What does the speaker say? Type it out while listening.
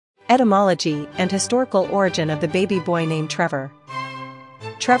Etymology and historical origin of the baby boy named Trevor.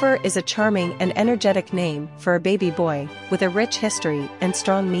 Trevor is a charming and energetic name for a baby boy, with a rich history and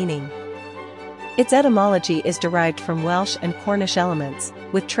strong meaning. Its etymology is derived from Welsh and Cornish elements,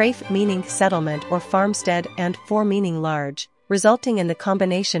 with tref meaning settlement or farmstead and for meaning large, resulting in the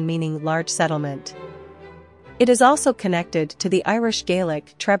combination meaning large settlement. It is also connected to the Irish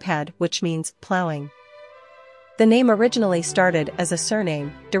Gaelic treabhadh, which means ploughing. The name originally started as a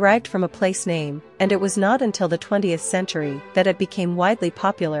surname, derived from a place name, and it was not until the 20th century that it became widely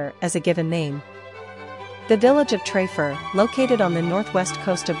popular as a given name. The village of Trefor, located on the northwest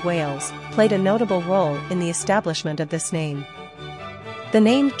coast of Wales, played a notable role in the establishment of this name. The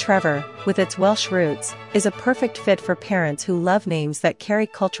name Trevor, with its Welsh roots, is a perfect fit for parents who love names that carry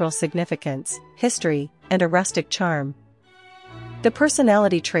cultural significance, history, and a rustic charm. The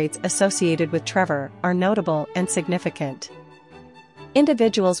personality traits associated with Trevor are notable and significant.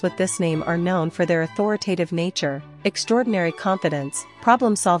 Individuals with this name are known for their authoritative nature, extraordinary confidence,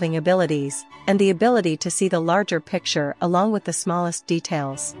 problem-solving abilities, and the ability to see the larger picture along with the smallest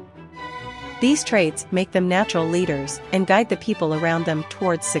details. These traits make them natural leaders and guide the people around them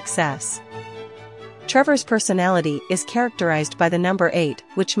towards success. Trevor's personality is characterized by the number 8,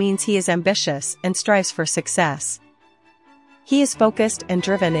 which means he is ambitious and strives for success. He is focused and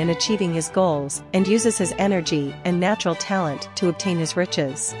driven in achieving his goals and uses his energy and natural talent to obtain his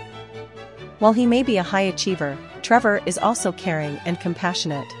riches. While he may be a high achiever, Trevor is also caring and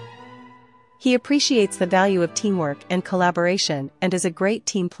compassionate. He appreciates the value of teamwork and collaboration and is a great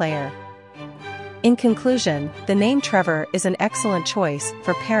team player. In conclusion, the name Trevor is an excellent choice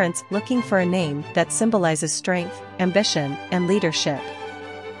for parents looking for a name that symbolizes strength, ambition, and leadership.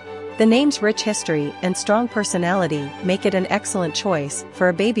 The name's rich history and strong personality make it an excellent choice for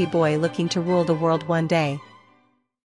a baby boy looking to rule the world one day.